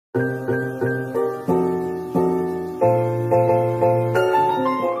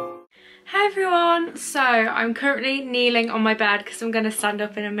I'm currently kneeling on my bed because I'm going to stand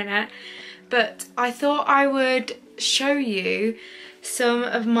up in a minute, but I thought I would show you some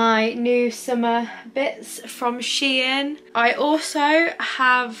of my new summer bits from Shein. I also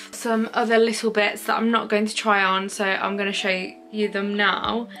have some other little bits that I'm not going to try on, so I'm going to show you them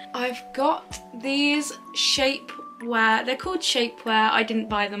now. I've got these shapewear, they're called shapewear, I didn't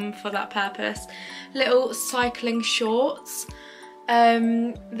buy them for that purpose, little cycling shorts.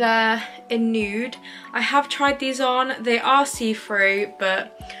 They're in nude. I have tried these on, they are see-through,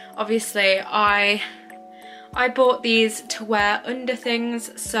 but obviously I bought these to wear under things,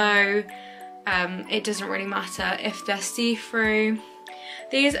 so it doesn't really matter if they're see-through.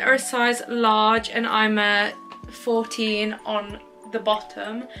 These are a size large and I'm a 14 on the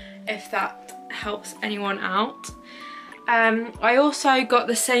bottom, if that helps anyone out. I also got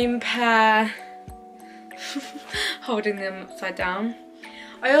the same pair holding them upside down.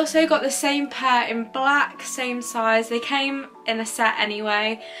 I also got the same pair in black, same size. They came in a set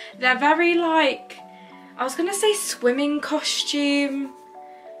anyway. They're very like, I was gonna say swimming costume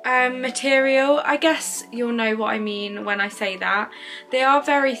material. I guess you'll know what I mean when I say that. They are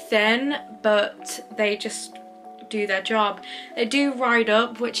very thin, but they just do their job. They do ride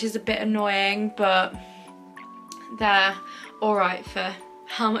up, which is a bit annoying, but they're alright for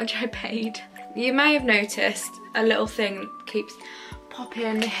how much I paid. You may have noticed a little thing keeps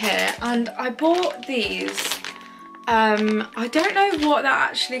popping here, and I bought these. I don't know what they're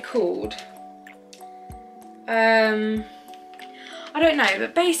actually called. I don't know,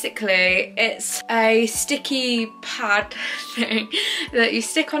 but basically it's a sticky pad thing that you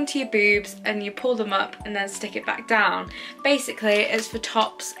stick onto your boobs and you pull them up and then stick it back down. Basically it's for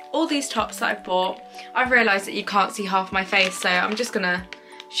tops. All these tops that I've bought, I've realised that you can't see half my face, so I'm just gonna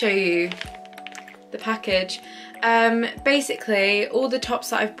show you the package. Basically all the tops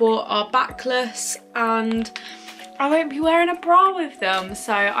that I've bought are backless and I won't be wearing a bra with them,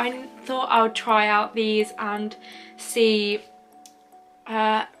 so I thought I would try out these and see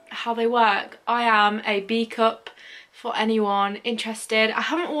how they work. I am a B cup for anyone interested. I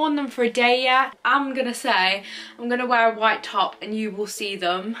haven't worn them for a day yet. I'm gonna say I'm gonna wear a white top and you will see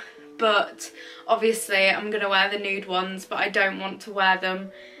them, but obviously I'm gonna wear the nude ones, but I don't want to wear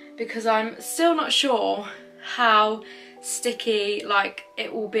them because I'm still not sure how sticky like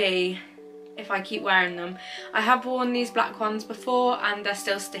it will be if I keep wearing them. I have worn these black ones before and they're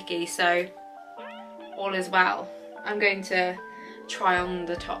still sticky, so all is well. I'm going to try on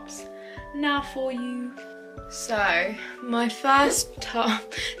the tops now for you. So my first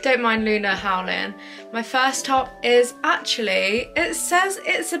top, don't mind Luna howling, my first top is actually, it says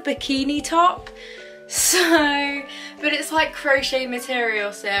it's a bikini top, so, but it's like crochet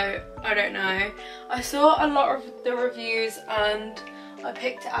material, so I don't know. I saw a lot of the reviews and I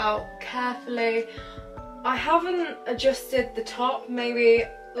picked it out carefully. I haven't adjusted the top, maybe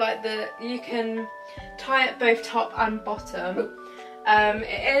like you can tie it both top and bottom.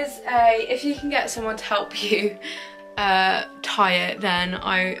 It is if you can get someone to help you tie it, then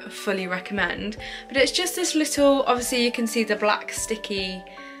I fully recommend. But it's just this little, obviously you can see the black sticky,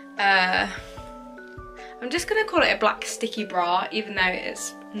 I'm just gonna call it a black sticky bra, even though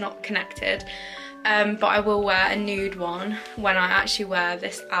it's not connected. But I will wear a nude one when I actually wear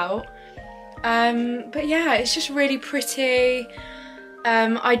this out. But yeah, it's just really pretty.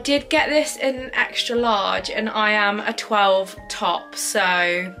 I did get this in extra large and I am a 12 top, so,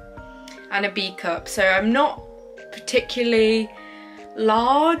 and a B cup, so I'm not particularly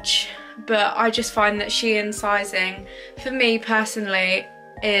large, but I just find that Shein sizing for me personally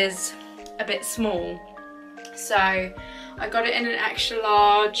is a bit small, so I got it in an extra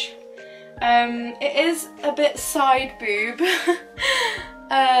large. It is a bit side boob.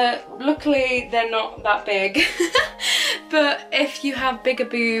 Luckily they're not that big, but if you have bigger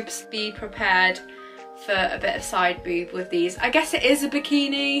boobs, be prepared for a bit of side boob with these. I guess it is a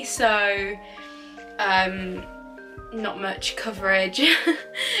bikini, so not much coverage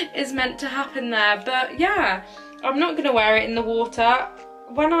is meant to happen there, but yeah, I'm not gonna wear it in the water.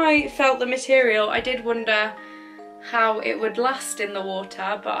 When I felt the material, I did wonder how it would last in the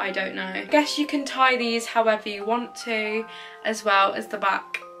water, but I don't know. I guess you can tie these however you want to, as well as the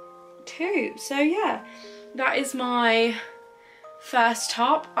back too. So yeah, that is my first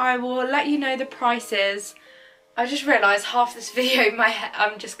top. I will let you know the prices. I just realised half this video in my head,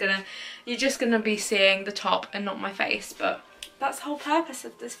 you're just gonna be seeing the top and not my face, but that's the whole purpose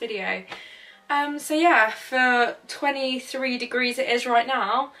of this video. So yeah, for 23 degrees it is right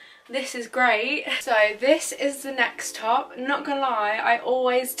now. This is great. So this is the next top. Not gonna lie, I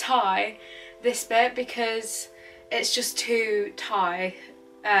always tie this bit because it's just too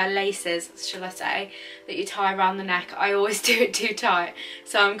laces, shall I say, that you tie around the neck. I always do it too tight,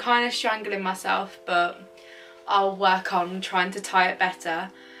 so I'm kind of strangling myself, but I'll work on trying to tie it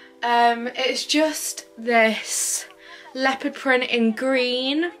better. It's just this leopard print in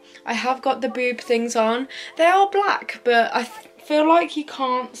green. I have got the boob things on. They are black, but I feel like you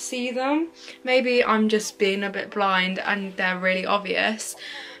can't see them. Maybe I'm just being a bit blind and they're really obvious.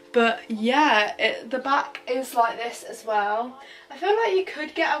 But yeah, the back is like this as well. I feel like you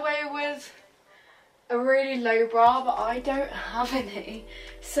could get away with a really low bra, but I don't have any.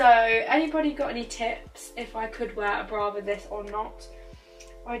 So anybody got any tips if I could wear a bra with this or not?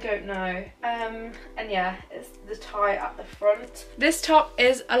 I don't know. And yeah, it's the tie at the front. This top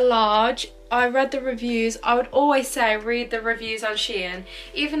is a large. I read the reviews. I would always say read the reviews on Shein,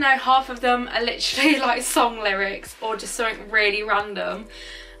 even though half of them are literally like song lyrics or just something really random.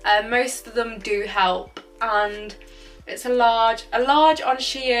 Most of them do help, and it's a large. A large on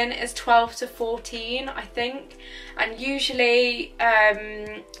Shein is 12 to 14, I think, and usually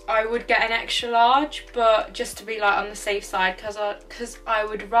I would get an extra large, but just to be like on the safe side, because I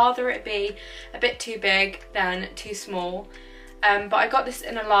would rather it be a bit too big than too small. But I got this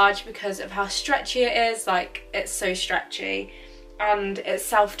in a large because of how stretchy it is. Like, it's so stretchy, and it's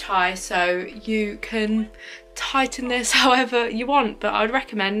self-tie, so you can tighten this however you want, but I would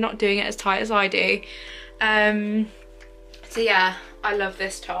recommend not doing it as tight as I do. So yeah, I love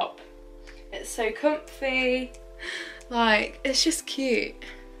this top. It's so comfy, like, it's just cute.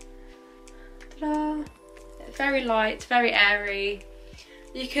 Ta-da! It's very light, very airy.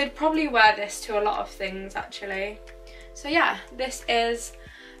 You could probably wear this to a lot of things actually. So yeah, this is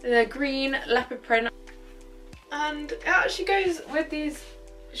the green leopard print, and it actually goes with these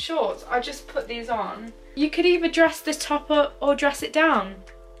shorts. I just put these on. You could either dress this top up or dress it down.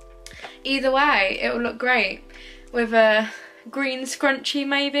 Either way, it will look great with a green scrunchie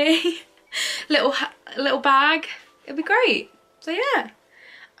maybe. little bag. It'd be great. So yeah,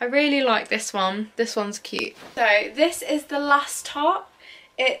 I really like this one. This one's cute. So this is the last top.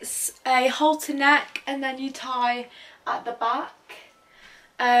 It's a halter neck and then you tie at the back.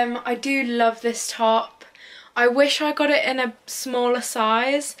 I do love this top. I wish I got it in a smaller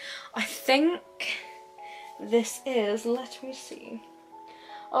size. I think this is, let me see.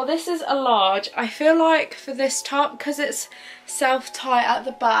 Oh, this is a large. I feel like for this top, because it's self-tie at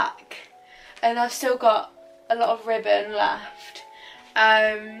the back and I've still got a lot of ribbon left,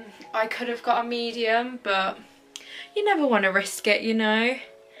 I could have got a medium, but you never want to risk it, you know.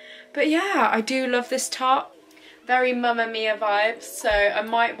 But yeah, I do love this top. Very Mamma Mia vibes, so I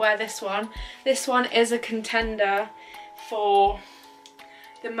might wear this one. This one is a contender for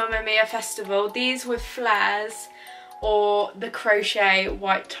the Mamma Mia festival. These with flares or the crochet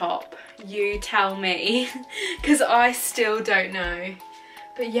white top, you tell me, because I still don't know.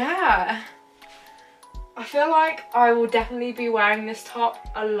 But yeah, I feel like I will definitely be wearing this top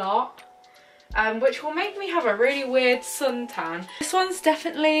a lot, which will make me have a really weird suntan. This one's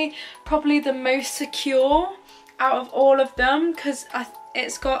definitely probably the most secure out of all of them, because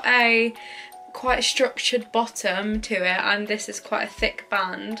it's got a quite structured bottom to it, and this is quite a thick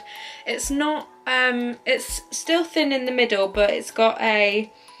band. It's not it's still thin in the middle, but it's got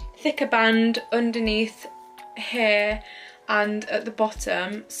a thicker band underneath here and at the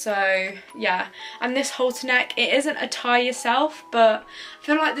bottom. So yeah, and this halter neck, it isn't a tie yourself, but I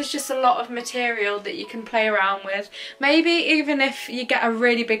feel like there's just a lot of material that you can play around with. Maybe even if you get a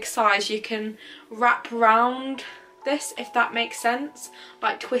really big size, you can wrap around this, if that makes sense,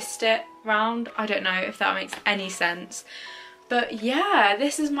 like twist it round. I don't know if that makes any sense. But yeah,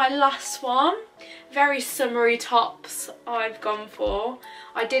 this is my last one. Very summery tops I've gone for.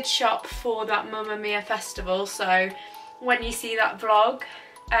 I did shop for that Mamma Mia festival, so when you see that vlog,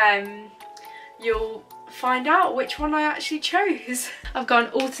 you'll find out which one I actually chose. I've got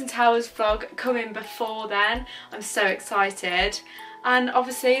an Alton Towers vlog coming before then. I'm so excited. And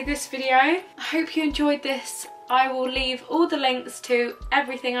obviously this video, I hope you enjoyed this. I will leave all the links to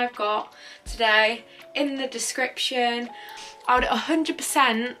everything I've got today in the description. I would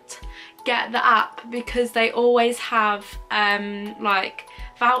 100% get the app, because they always have like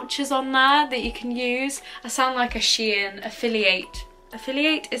vouchers on there that you can use. I sound like a Shein affiliate.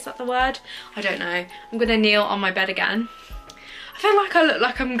 Affiliate, is that the word? I don't know. I'm gonna kneel on my bed again. I feel like I look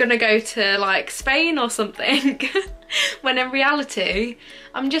like I'm gonna go to like Spain or something when in reality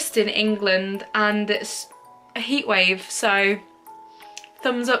I'm just in England and it's a heat wave, so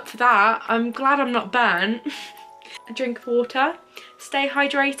thumbs up for that. I'm glad I'm not burnt. A drink of water. Stay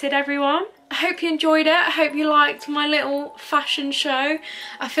hydrated, everyone. I hope you enjoyed it. I hope you liked my little fashion show.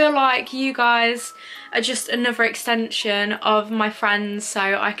 I feel like you guys are just another extension of my friends, so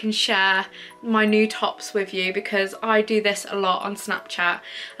I can share my new tops with you, because I do this a lot on Snapchat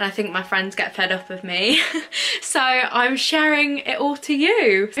and I think my friends get fed up with me. So I'm sharing it all to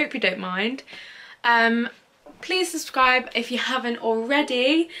you. Hope you don't mind. Please subscribe if you haven't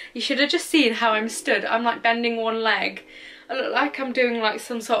already. You should have just seen how I'm stood. I'm like bending one leg. I look like I'm doing like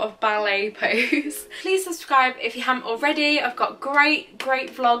some sort of ballet pose. Please subscribe if you haven't already. I've got great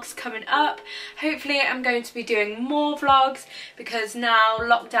vlogs coming up. Hopefully I'm going to be doing more vlogs, because now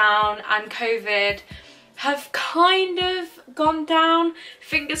lockdown and COVID have kind of gone down.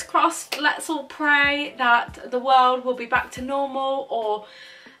 Fingers crossed, let's all pray that the world will be back to normal, or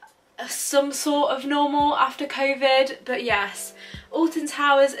some sort of normal after COVID. But yes, Alton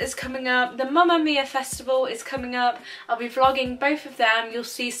Towers is coming up, the Mamma Mia festival is coming up. I'll be vlogging both of them. You'll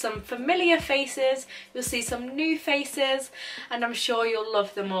see some familiar faces, you'll see some new faces, and I'm sure you'll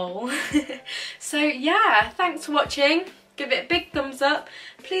love them all. So yeah, thanks for watching. Give it a big thumbs up.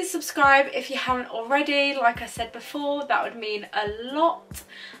 Please subscribe if you haven't already. Like I said before, that would mean a lot.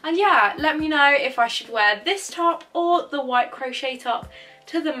 And yeah, let me know if I should wear this top or the white crochet top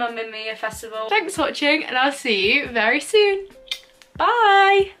to the Mamma Mia festival. Thanks for watching, and I'll see you very soon.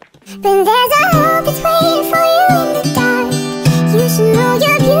 Bye! When there's a hope that's waiting for you in the dark, you should know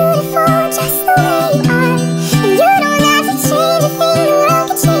you're